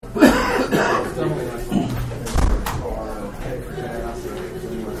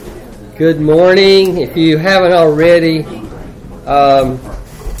Good morning. If you haven't already,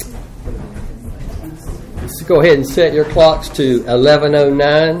 let's go ahead and set your clocks to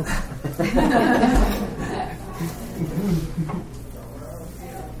 11:09.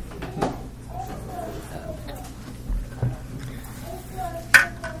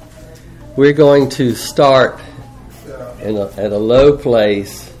 We're going to start at a low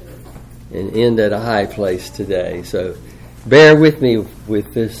place and end at a high place today. So bear with me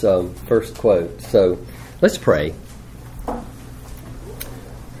with this first quote. So let's pray.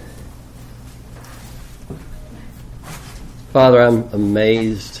 Father, I'm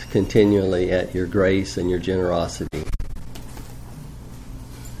amazed continually at your grace and your generosity,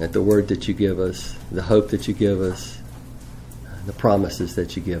 at the word that you give us, the hope that you give us, the promises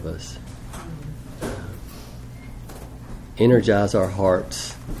that you give us. Energize our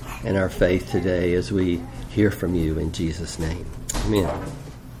hearts and our faith today as we hear from you in Jesus' name. Amen.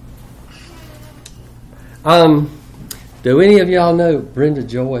 Do any of y'all know Brenda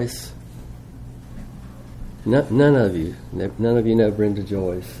Joyce? None of you know Brenda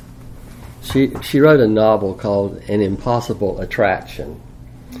Joyce. She wrote a novel called An Impossible Attraction.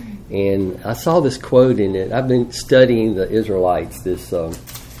 And I saw this quote in it. I've been studying the Israelites a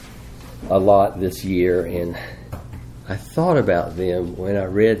lot this year, and I thought about them when I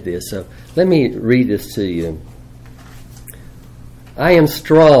read this. So let me read this to you. I am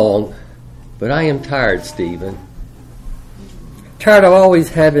strong, but I am tired, Stephen. Tired of always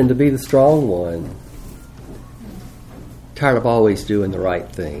having to be the strong one. Tired of always doing the right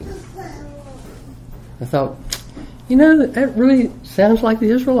thing. I thought, that really sounds like the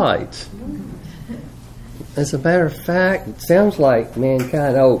Israelites. As a matter of fact, it sounds like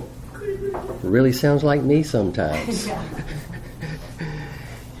mankind. Oh, it really sounds like me sometimes.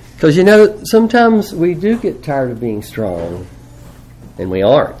 Because, sometimes we do get tired of being strong, and we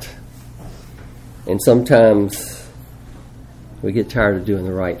aren't. And sometimes we get tired of doing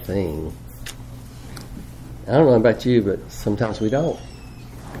the right thing. I don't know about you, but sometimes we don't.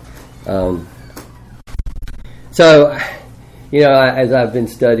 As I've been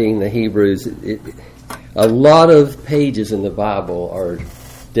studying the Hebrews, a lot of pages in the Bible are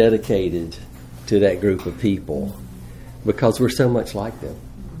dedicated to that group of people because we're so much like them.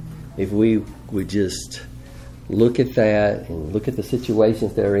 If we would just look at that and look at the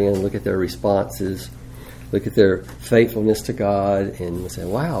situations they're in, look at their responses, look at their faithfulness to God, and say,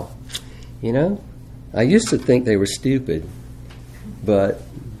 wow, I used to think they were stupid, but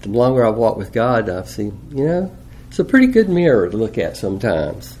the longer I've walked with God, I've seen, it's a pretty good mirror to look at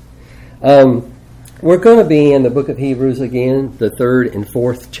sometimes. We're going to be in the book of Hebrews again, the 3rd and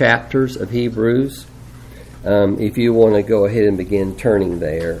 4th chapters of Hebrews. If you want to go ahead and begin turning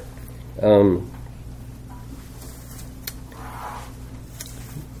there.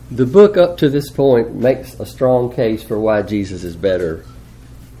 The book up to this point makes a strong case for why Jesus is better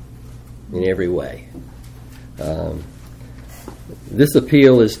in every way. This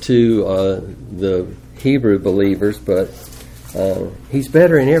appeal is to the Hebrew believers, but he's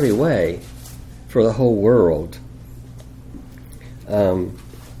better in every way for the whole world.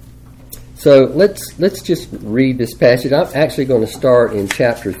 So let's just read this passage. I'm actually going to start in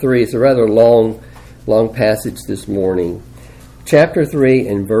chapter 3. It's a rather long passage this morning. Chapter 3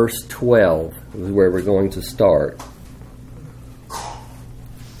 and verse 12 is where we're going to start.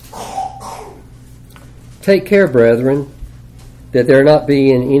 Take care, brethren, that there not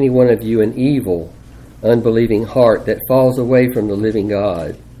be in any one of you an evil, unbelieving heart that falls away from the living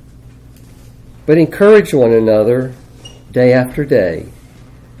God. But encourage one another day after day,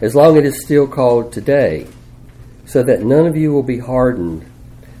 as long as it is still called today, so that none of you will be hardened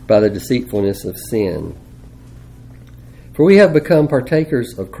by the deceitfulness of sin. For we have become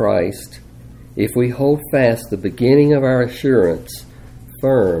partakers of Christ if we hold fast the beginning of our assurance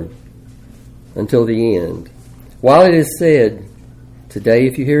firm until the end. While it is said, today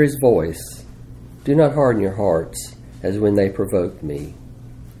if you hear his voice, do not harden your hearts as when they provoked me.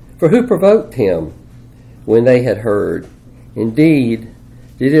 For who provoked him when they had heard? Indeed,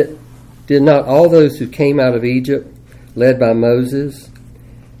 did not all those who came out of Egypt, led by Moses,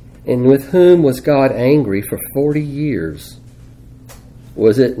 and with whom was God angry for 40 years?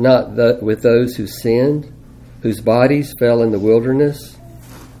 Was it not with those who sinned, whose bodies fell in the wilderness?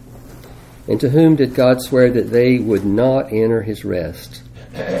 And to whom did God swear that they would not enter his rest,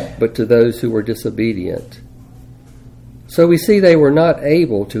 but to those who were disobedient? So we see they were not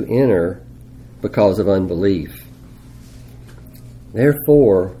able to enter because of unbelief.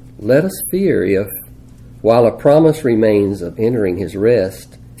 Therefore, let us fear if, while a promise remains of entering his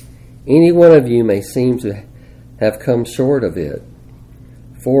rest, any one of you may seem to have come short of it.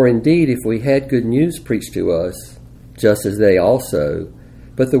 For indeed, if we had good news preached to us, just as they also,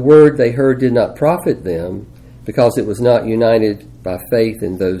 but the word they heard did not profit them, because it was not united by faith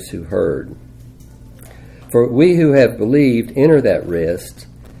in those who heard. For we who have believed enter that rest,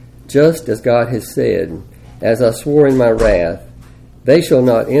 just as God has said, As I swore in my wrath, they shall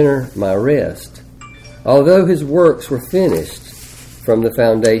not enter my rest, although his works were finished from the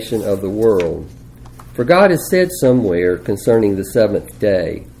foundation of the world. For God has said somewhere concerning the seventh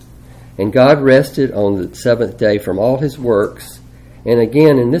day, and God rested on the seventh day from all his works, and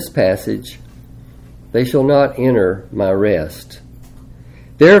again in this passage, they shall not enter my rest.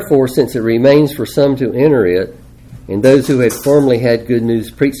 Therefore, since it remains for some to enter it, and those who had formerly had good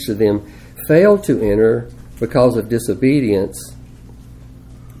news preached to them failed to enter because of disobedience,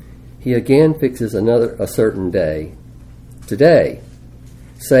 he again fixes a certain day, today,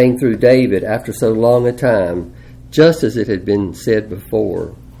 saying through David after so long a time, just as it had been said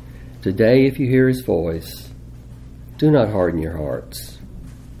before, Today, if you hear his voice, do not harden your hearts.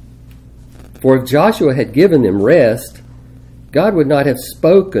 For if Joshua had given them rest, God would not have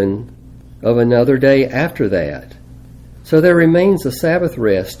spoken of another day after that. So there remains a Sabbath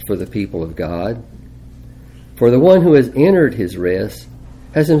rest for the people of God. For the one who has entered his rest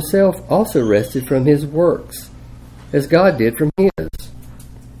has himself also rested from his works, as God did from his.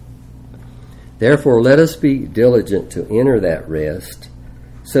 Therefore, let us be diligent to enter that rest,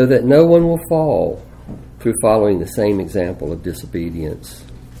 so that no one will fall through following the same example of disobedience.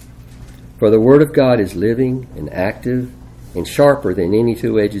 For the word of God is living and active and sharper than any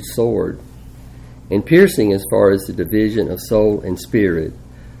two-edged sword, and piercing as far as the division of soul and spirit,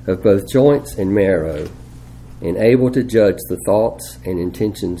 of both joints and marrow, and able to judge the thoughts and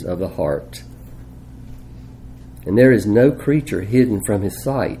intentions of the heart. And there is no creature hidden from his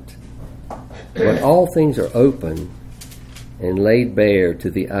sight, but all things are open and laid bare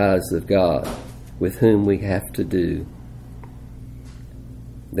to the eyes of God, with whom we have to do.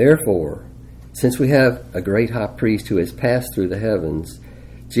 Therefore, since we have a great high priest who has passed through the heavens,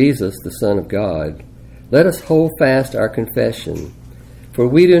 Jesus, the Son of God, let us hold fast our confession. For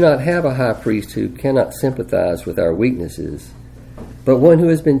we do not have a high priest who cannot sympathize with our weaknesses, but one who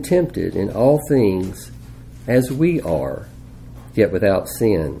has been tempted in all things as we are, yet without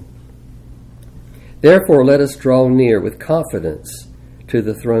sin. Therefore, let us draw near with confidence to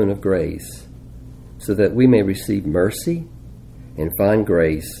the throne of grace, so that we may receive mercy and find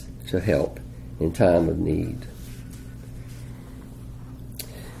grace to help in time of need.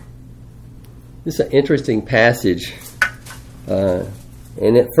 This is an interesting passage.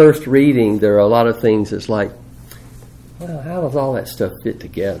 And at first reading, there are a lot of things that's like, well, how does all that stuff fit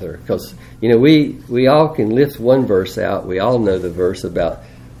together? Because, we all can lift one verse out. We all know the verse about,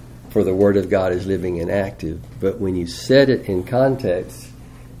 for the word of God is living and active. But when you set it in context,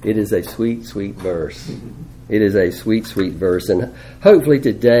 it is a sweet, sweet verse. It is a sweet, sweet verse. And hopefully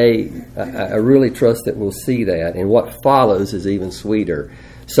today, I really trust that we'll see that. And what follows is even sweeter.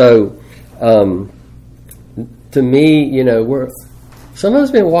 So, to me, some of us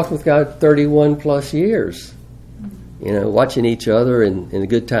have been walking with God 31 plus years, watching each other in the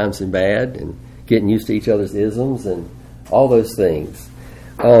good times and bad, and getting used to each other's isms and all those things.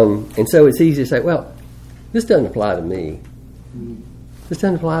 And so it's easy to say, well, this doesn't apply to me. This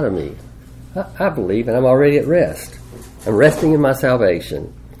doesn't apply to me. I believe, and I'm already at rest. I'm resting in my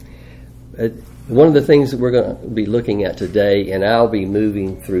salvation. One of the things that we're going to be looking at today, and I'll be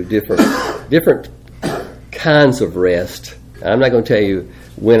moving through different kinds of rest. I'm not going to tell you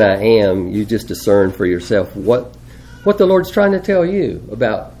when I am. You just discern for yourself what the Lord's trying to tell you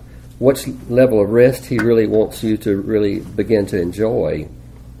about what level of rest he really wants you to really begin to enjoy.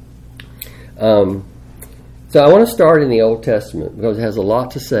 So I want to start in the Old Testament because it has a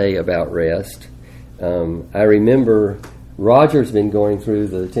lot to say about rest. I remember Roger's been going through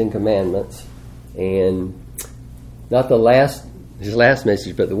the Ten Commandments, and not his last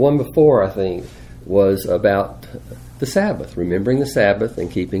message, but the one before, I think, was about the Sabbath, remembering the Sabbath and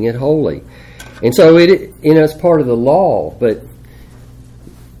keeping it holy. And so it's part of the law, but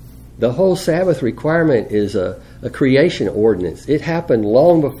the whole Sabbath requirement is a creation ordinance. It happened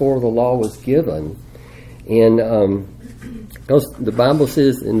long before the law was given. And because the Bible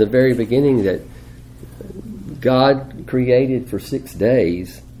says in the very beginning that God created for 6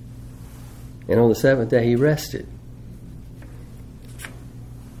 days, and on the seventh day he rested.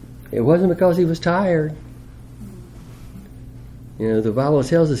 It wasn't because he was tired. The Bible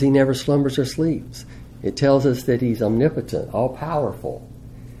tells us he never slumbers or sleeps. It tells us that he's omnipotent, all-powerful.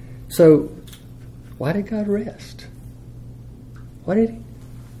 So, why did God rest? Why did he?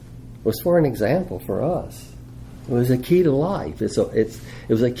 It was for an example for us. was a key to life. It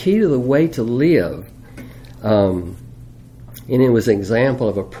was a key to the way to live. And it was an example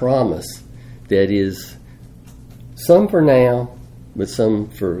of a promise that is some for now, but some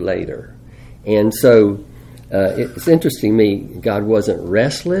for later. And so it's interesting to me, God wasn't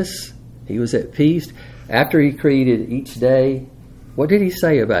restless. He was at peace. After he created each day, what did he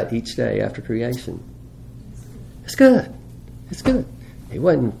say about each day after creation? It's good. It's good. He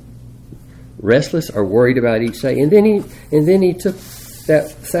wasn't restless or worried about each day. And then he took that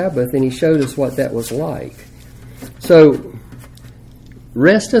Sabbath and he showed us what that was like. So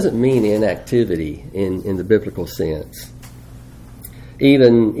rest doesn't mean inactivity in the biblical sense.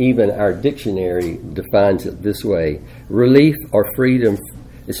 Even our dictionary defines it this way: relief or freedom,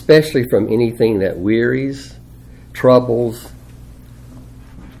 especially from anything that wearies, troubles,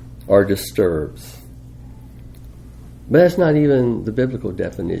 or disturbs. But that's not even the biblical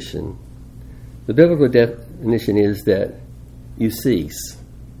definition. The biblical definition is that you cease.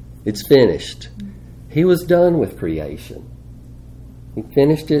 It's finished. He was done with creation. He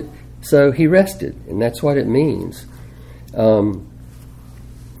finished it, so he rested, and that's what it means.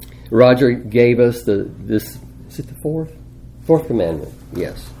 Roger gave us is it the fourth commandment?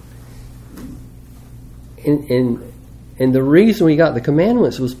 Yes. And the reason we got the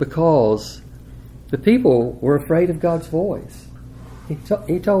commandments was because the people were afraid of God's voice.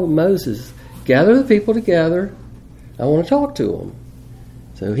 He told Moses, gather the people together. I want to talk to them.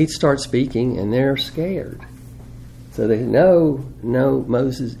 So he'd start speaking, and they're scared. So they no,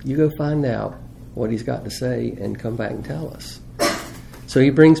 Moses, you go find out what he's got to say and come back and tell us. So he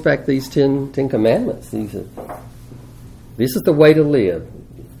brings back these 10 commandments. This is the way to live.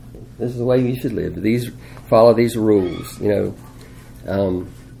 This is the way you should live. Follow these rules, and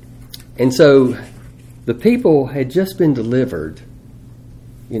so the people had just been delivered,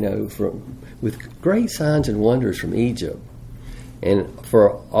 with great signs and wonders from Egypt. And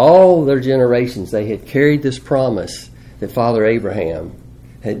for all their generations, they had carried this promise that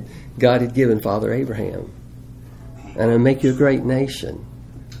God had given Father Abraham. And I'll make you a great nation.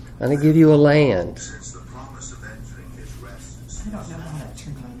 And I'll give you a land.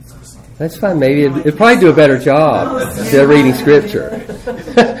 That's fine. Maybe it'd probably do a better job than reading Scripture.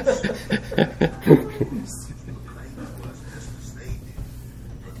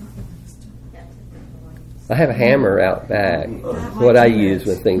 I have a hammer out back. What I use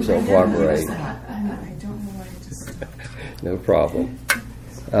when things don't cooperate. No problem.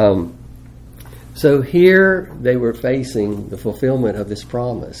 So here they were facing the fulfillment of this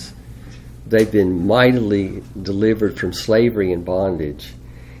promise. They've been mightily delivered from slavery and bondage.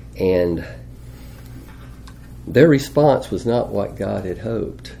 And their response was not what God had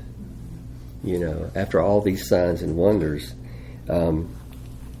hoped. After all these signs and wonders.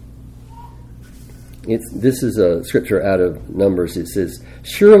 This is a scripture out of Numbers. It says,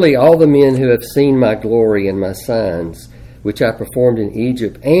 surely all the men who have seen my glory and my signs, which I performed in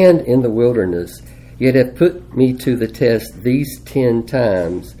Egypt and in the wilderness, yet have put me to the test these 10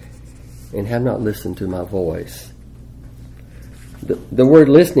 times, and have not listened to my voice. The word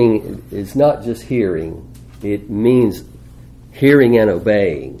listening is not just hearing. It means hearing and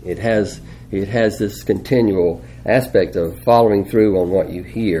obeying. It has this continual aspect of following through on what you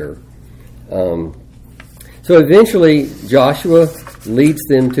hear. So eventually Joshua leads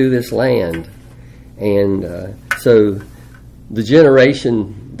them to this land. And so the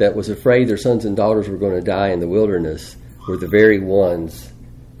generation that was afraid their sons and daughters were going to die in the wilderness were the very ones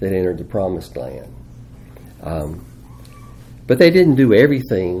that entered the promised land. But they didn't do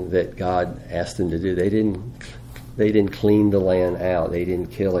everything that God asked them to do. They didn't clean the land out. They didn't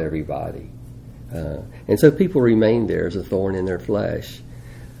kill everybody. And so people remained there as a thorn in their flesh.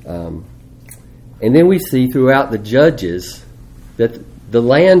 And then we see throughout the Judges that the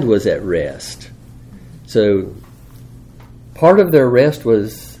land was at rest. So part of their rest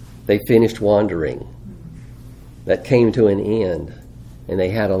was they finished wandering. That came to an end, and they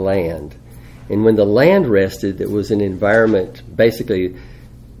had a land. And when the land rested, it was an environment, basically,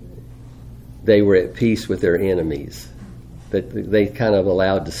 they were at peace with their enemies. That they kind of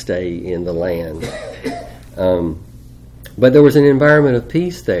allowed to stay in the land. But there was an environment of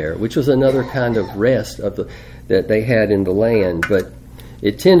peace there, which was another kind of rest that they had in the land. But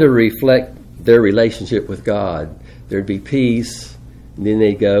it tended to reflect their relationship with God. There'd be peace, and then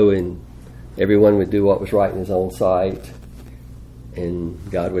they'd go and everyone would do what was right in his own sight. And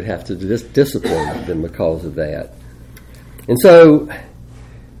God would have to discipline them because of that. And so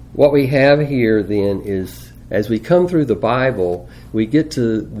what we have here then is, as we come through the Bible, we get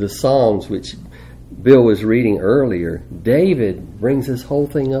to the Psalms, which Bill was reading earlier. David brings this whole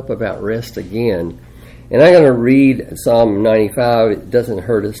thing up about rest again. And I'm going to read Psalm 95. It doesn't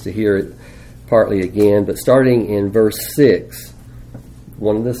hurt us to hear it partly again, but starting in verse 6,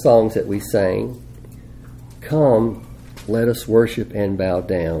 one of the songs that we sang, "Come, let us worship and bow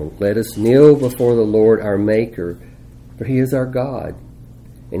down. Let us kneel before the Lord our Maker, for he is our God,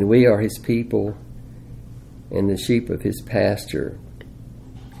 and we are his people and the sheep of his pasture."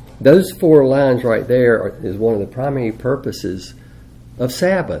 Those 4 lines right there is one of the primary purposes of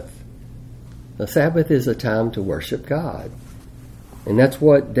Sabbath. The Sabbath is a time to worship God. And that's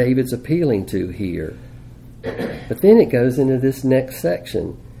what David's appealing to here. But then it goes into this next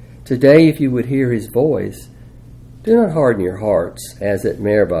section. "Today, if you would hear his voice, do not harden your hearts as at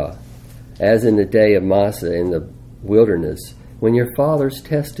Meribah, as in the day of Massah in the wilderness, when your fathers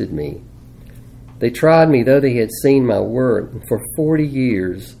tested me. They tried me, though they had seen my work. For 40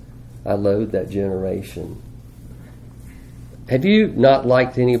 years I loathed that generation." Have you not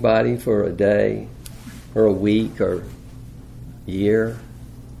liked anybody for a day or a week or year?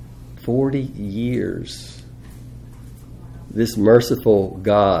 40 years. This merciful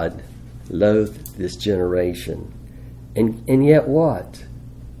God loathed this generation. And yet what?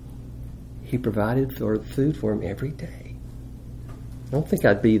 He provided food for him every day. I don't think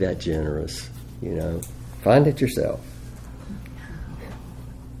I'd be that generous, Find it yourself.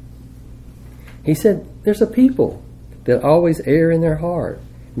 He said, there's a people that always err in their heart.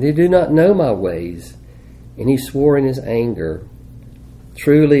 They do not know my ways. And he swore in his anger,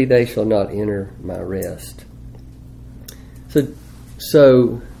 truly they shall not enter my rest.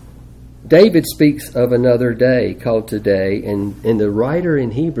 So David speaks of another day called today, and the writer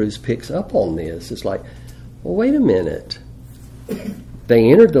in Hebrews picks up on this. It's like, well, wait a minute.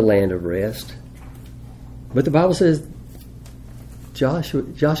 They entered the land of rest, but the Bible says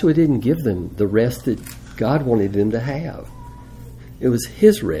Joshua didn't give them the rest that God wanted them to have. It was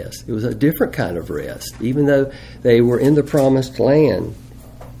his rest. It was a different kind of rest, even though they were in the promised land.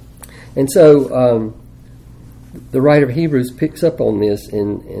 And so the writer of Hebrews picks up on this,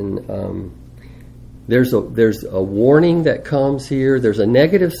 and there's a warning that comes here. There's a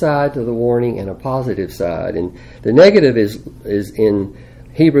negative side to the warning and a positive side. And the negative is in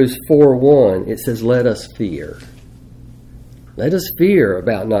Hebrews 4:1. It says, "Let us fear." Let us fear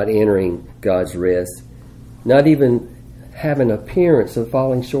about not entering God's rest, not even have an appearance of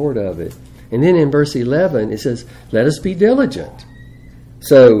falling short of it. And then in verse 11, it says, "Let us be diligent,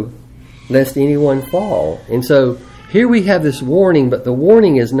 so lest anyone fall." And so here we have this warning, but the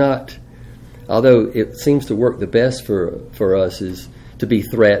warning is not, although it seems to work the best for us, is to be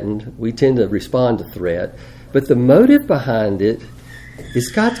threatened. We tend to respond to threat. But the motive behind it is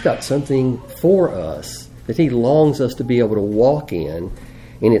God's got something for us that he longs us to be able to walk in,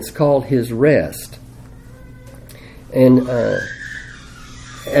 and it's called his rest. And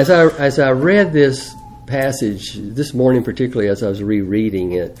as I read this passage this morning, particularly as I was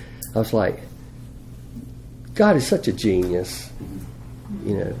rereading it, I was like, God is such a genius.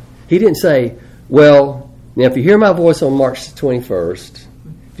 He didn't say, well, now if you hear my voice on March 21st,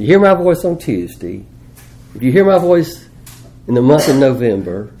 if you hear my voice on Tuesday, if you hear my voice in the month of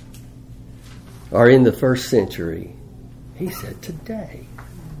November, or in the first century, he said today.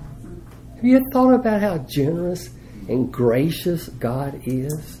 Have you thought about how generous and gracious God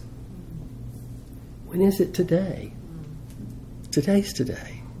is? When is it today? Today's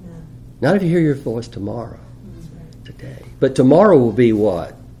today. Not if you hear your voice tomorrow. Today. But tomorrow will be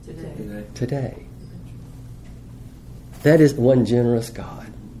what? Today. That is one generous God.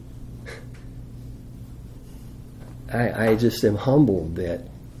 I just am humbled that,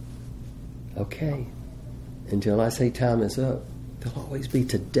 okay, until I say time is up, there'll always be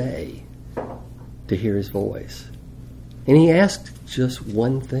today to hear his voice. And he asked just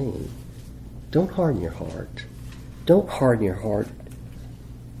one thing. Don't harden your heart. Don't harden your heart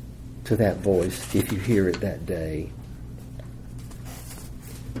to that voice if you hear it that day.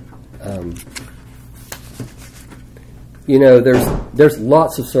 There's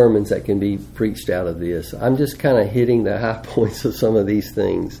lots of sermons that can be preached out of this. I'm just kind of hitting the high points of some of these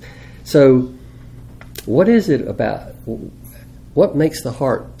things. So, what is it about? What makes the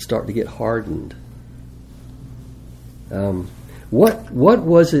heart start to get hardened? What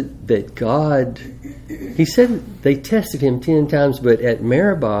was it that God? He said they tested him 10 times, but at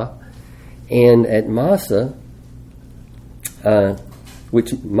Meribah and at Massah,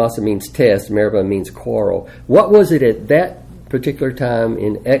 which Massah means test, Meribah means quarrel. What was it at that particular time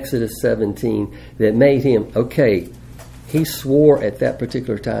in Exodus 17 that made him, okay, he swore at that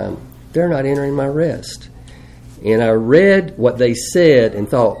particular time, they're not entering my rest. And I read what they said and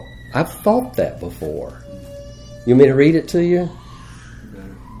thought, I've thought that before. You want me to read it to you?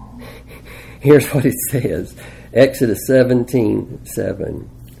 Here's what it says. Exodus 17:7.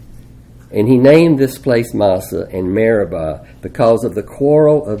 And he named this place Massah and Meribah because of the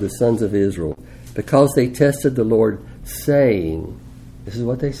quarrel of the sons of Israel, because they tested the Lord, saying, this is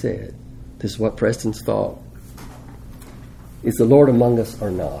what they said. This is what Preston's thought. Is the Lord among us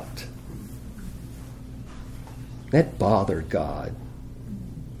or not? That bothered God.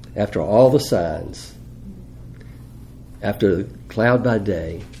 After all the signs, after cloud by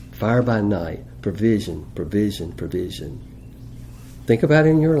day, fire by night, provision, provision, provision. Think about it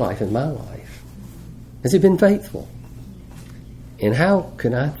in your life, in my life. Has he been faithful? And how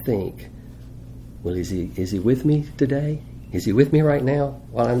can I think, well, is he with me today? Is he with me right now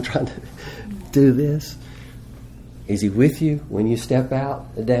while I'm trying to do this? Is he with you when you step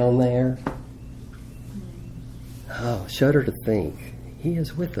out down there? Oh, shudder to think. He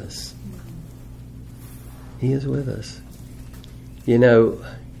is with us. He is with us. You know,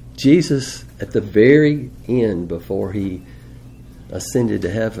 Jesus, at the very end, before he ascended to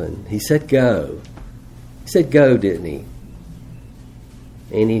heaven, he said, go. He said, go, didn't he?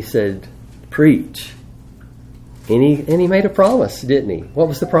 And he said, preach. And he made a promise, didn't he? What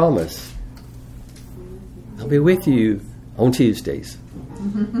was the promise? I'll be with you on Tuesdays.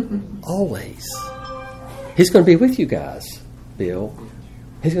 Always. He's going to be with you guys, Bill.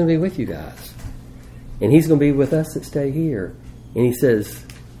 He's going to be with you guys. And he's going to be with us that stay here. And he says,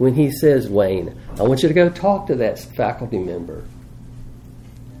 when he says, Wayne, I want you to go talk to that faculty member.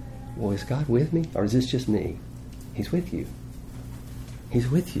 Well, is God with me? Or is this just me? He's with you. He's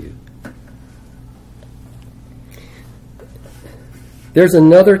with you. There's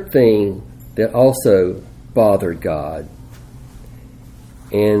another thing that also bothered God.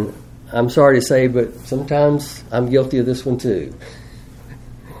 And I'm sorry to say, but sometimes I'm guilty of this one too.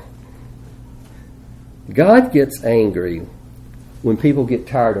 God gets angry when people get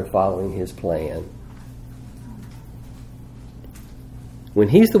tired of following his plan. When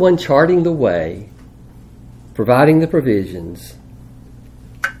he's the one charting the way, providing the provisions,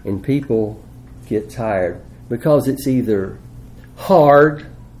 and people get tired because it's either hard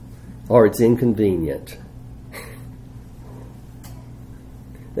or it's inconvenient.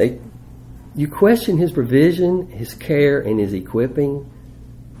 You question his provision, his care, and his equipping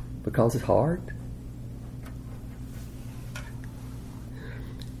because it's hard?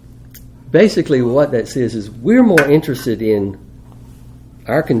 Basically, what that says is we're more interested in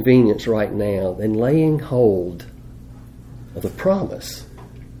our convenience right now than laying hold of the promise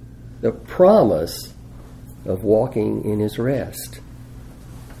of walking in his rest.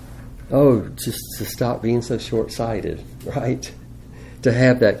 Oh, just to stop being so short-sighted, right? To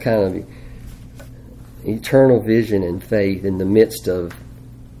have that kind of eternal vision and faith in the midst of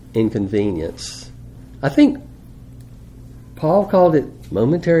inconvenience. I think Paul called it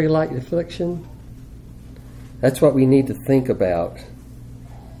momentary light affliction. That's what we need to think about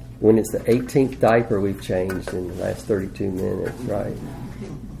when it's the 18th diaper we've changed in the last 32 minutes, right?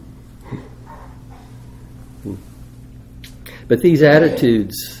 But these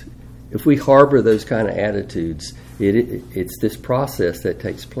attitudes, if we harbor those kind of attitudes, it's this process that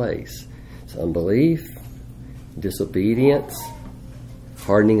takes place. It's unbelief, disobedience,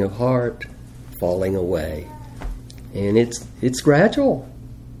 hardening of heart, falling away. And it's gradual.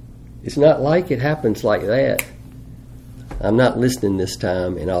 It's not like it happens like that. I'm not listening this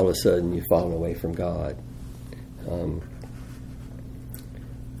time, and all of a sudden you've fallen away from God.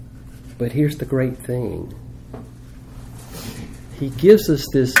 But here's the great thing. He gives us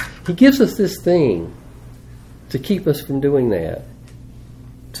this thing to keep us from doing that.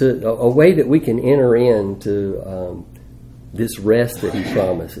 To a way that we can enter into this rest that he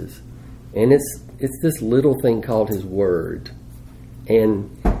promises. And it's this little thing called his word.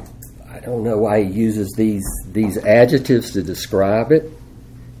 And I don't know why he uses these adjectives to describe it.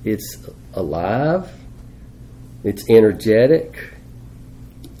 It's alive. It's energetic.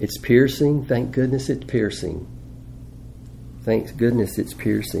 It's piercing. Thank goodness it's piercing. Thank goodness it's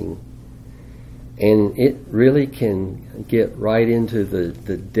piercing. And it really can get right into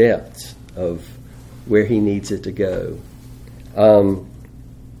the depths of where he needs it to go.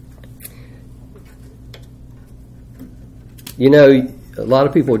 You know, a lot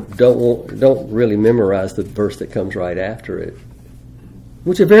of people don't really memorize the verse that comes right after it,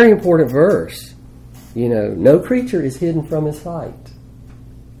 which is a very important verse. You know, no creature is hidden from his sight.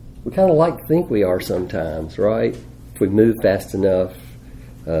 We kind of like to think we are sometimes, right? If we move fast enough,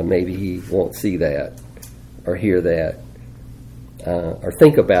 maybe he won't see that or hear that or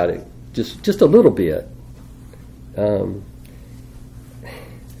think about it just a little bit.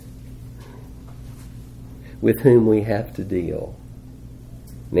 With whom we have to deal.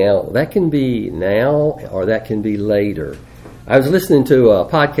 Now, that can be now or that can be later. I was listening to a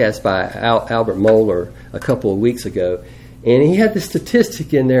podcast by Albert Mohler a couple of weeks ago, and he had the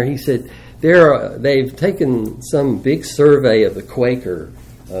statistic in there. He said they've taken some big survey of the Quaker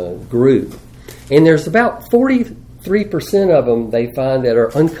group, and there's about 43% of them they find that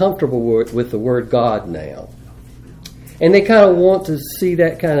are uncomfortable with the word God now. And they kind of want to see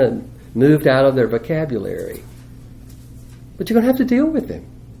that kind of moved out of their vocabulary. But you're going to have to deal with him,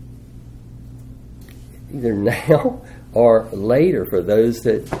 either now or later, for those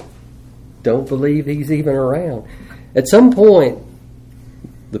that don't believe he's even around. At some point,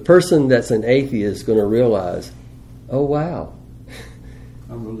 the person that's an atheist is going to realize, oh, wow,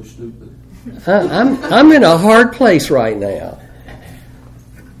 I'm really stupid. I'm in a hard place right now.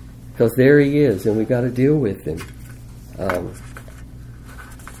 Because there he is, and we've got to deal with him.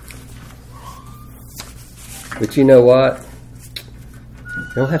 But you know what? You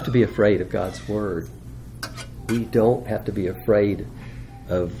don't have to be afraid of God's Word. We don't have to be afraid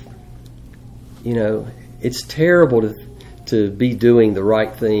of, it's terrible to be doing the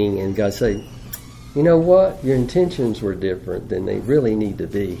right thing and God say, you know what? Your intentions were different than they really need to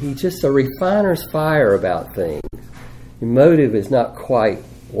be. He's just a refiner's fire about things. Your motive is not quite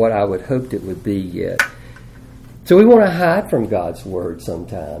what I would hoped it would be yet. So we want to hide from God's Word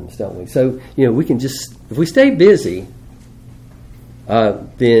sometimes, don't we? So, we can just, if we stay busy,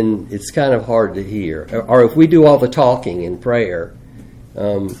 then it's kind of hard to hear. Or if we do all the talking in prayer,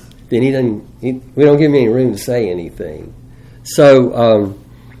 then we don't give him any room to say anything. So,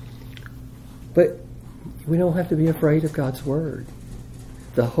 but we don't have to be afraid of God's Word.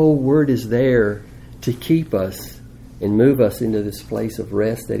 The whole Word is there to keep us and move us into this place of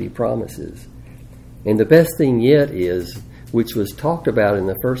rest that he promises. And the best thing yet is, which was talked about in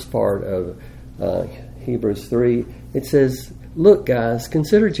the first part of Hebrews 3, it says, look, guys,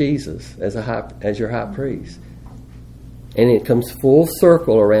 consider Jesus as your high priest. And it comes full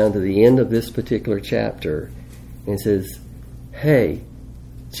circle around to the end of this particular chapter. And it says, hey,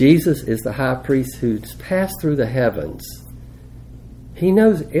 Jesus is the high priest who's passed through the heavens. He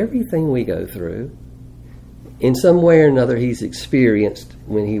knows everything we go through. In some way or another, he's experienced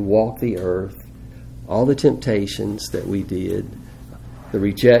when he walked the earth, all the temptations that we did, the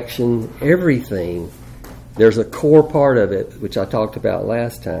rejection, everything. There's a core part of it, which I talked about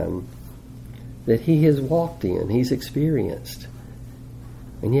last time, that he has walked in, he's experienced.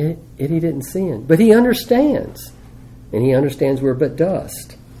 And yet he didn't sin. But he understands. And he understands we're but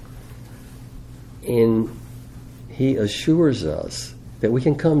dust. And he assures us that we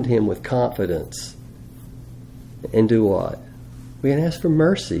can come to him with confidence and do what? We can ask for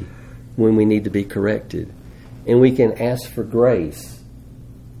mercy when we need to be corrected. And we can ask for grace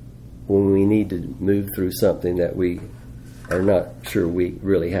when we need to move through something that we are not sure we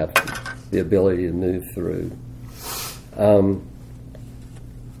really have the ability to move through. I'm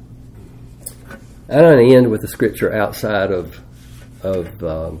going to end with a scripture outside of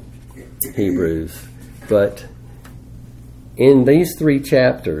Hebrews. But in these 3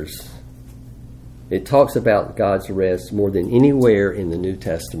 chapters, it talks about God's rest more than anywhere in the New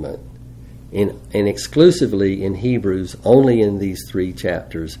Testament. And exclusively in Hebrews, only in these 3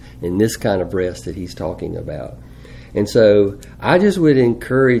 chapters, in this kind of rest that he's talking about. And so I just would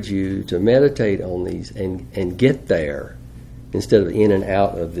encourage you to meditate on these and get there instead of in and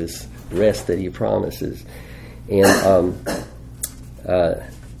out of this rest that he promises. And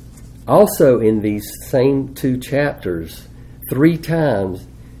also in these same 2 chapters, 3 times,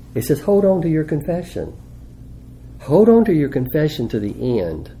 it says, hold on to your confession. Hold on to your confession to the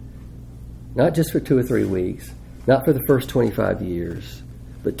end. Not just for 2 or 3 weeks, not for the first 25 years,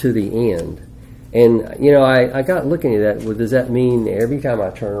 but to the end. And, I got looking at that. Well, does that mean every time I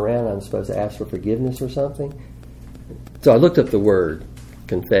turn around I'm supposed to ask for forgiveness or something? So I looked up the word,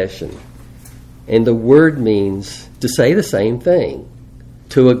 confession. And the word means to say the same thing,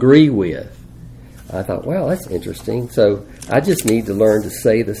 to agree with. I thought, wow, that's interesting. So I just need to learn to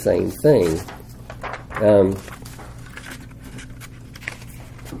say the same thing.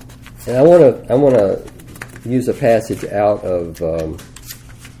 And I want to use a passage out of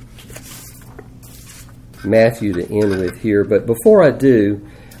Matthew to end with here. But before I do,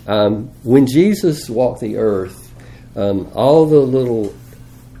 when Jesus walked the earth, all the little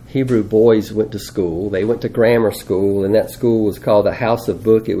Hebrew boys went to school. They went to grammar school, and that school was called the House of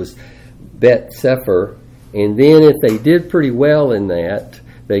Book. It was Bet Sefer. And then if they did pretty well in that,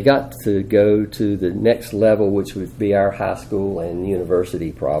 they got to go to the next level, which would be our high school and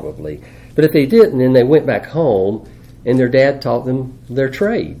university probably. But if they didn't, then they went back home, and their dad taught them their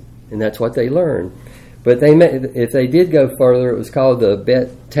trade, and that's what they learned. But if they did go further, it was called the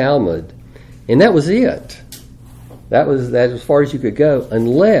Bet Talmud. And that was it. That was as far as you could go,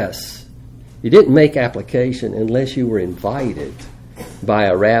 unless you didn't make application, unless you were invited by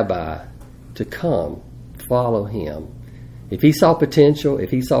a rabbi to come follow him. If he saw potential,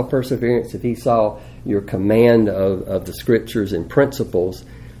 if he saw perseverance, if he saw your command of the scriptures and principles,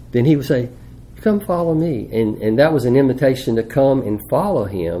 then he would say, come follow me. And that was an invitation to come and follow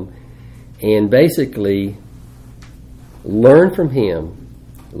him and basically learn from him,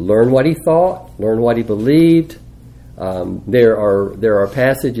 learn what he thought, learn what he believed. There are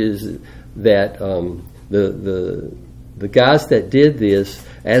passages that the guys that did this,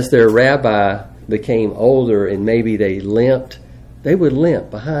 as their rabbi became older and maybe they limped, they would limp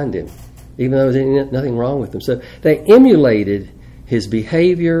behind him, even though there was nothing wrong with them. So they emulated his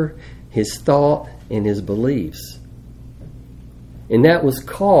behavior, his thought, and his beliefs. And that was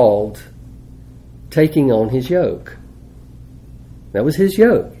called taking on his yoke. That was his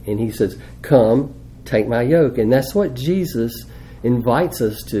yoke. And he says, come, take my yoke. And that's what Jesus invites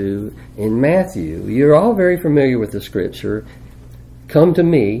us to in Matthew. You're all very familiar with the scripture. Come to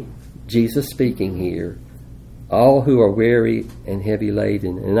me, Jesus speaking here, all who are weary and heavy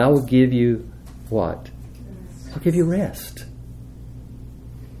laden, and I will give you what? I'll give you rest.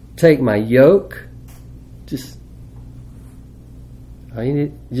 Take my yoke. Just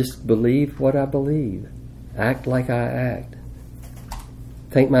believe what I believe. Act like I act.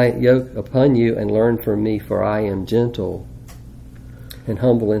 Take my yoke upon you and learn from me, for I am gentle and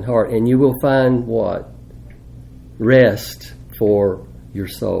humble in heart, and you will find what? Rest for your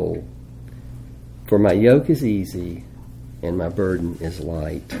soul. For my yoke is easy and my burden is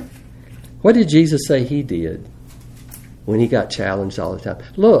light. What did Jesus say he did when he got challenged all the time?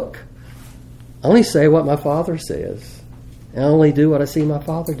 Look, I only say what my Father says. I only do what I see my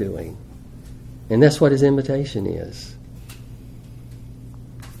Father doing. And that's what his invitation is.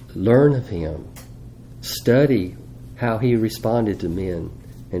 Learn of him. Study how he responded to men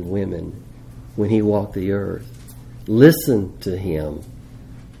and women when he walked the earth. Listen to him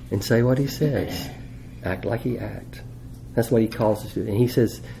and say what he says. Act like he acts. That's what he calls us to. And he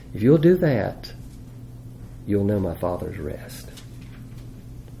says, if you'll do that, you'll know my Father's rest.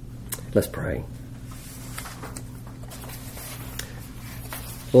 Let's pray.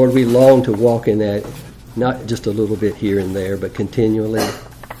 Lord, we long to walk in that, not just a little bit here and there, but continually,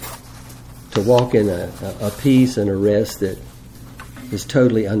 to walk in a peace and a rest that is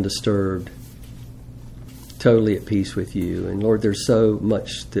totally undisturbed, totally at peace with you. And Lord, there's so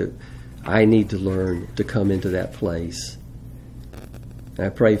much that I need to learn to come into that place. And I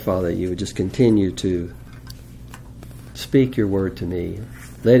pray, Father, you would just continue to speak your word to me.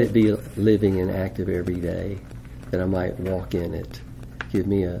 Let it be living and active every day, that I might walk in it. Give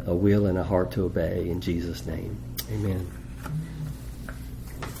me a will and a heart to obey. In Jesus' name, amen.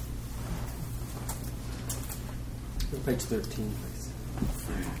 Page 13,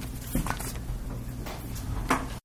 please.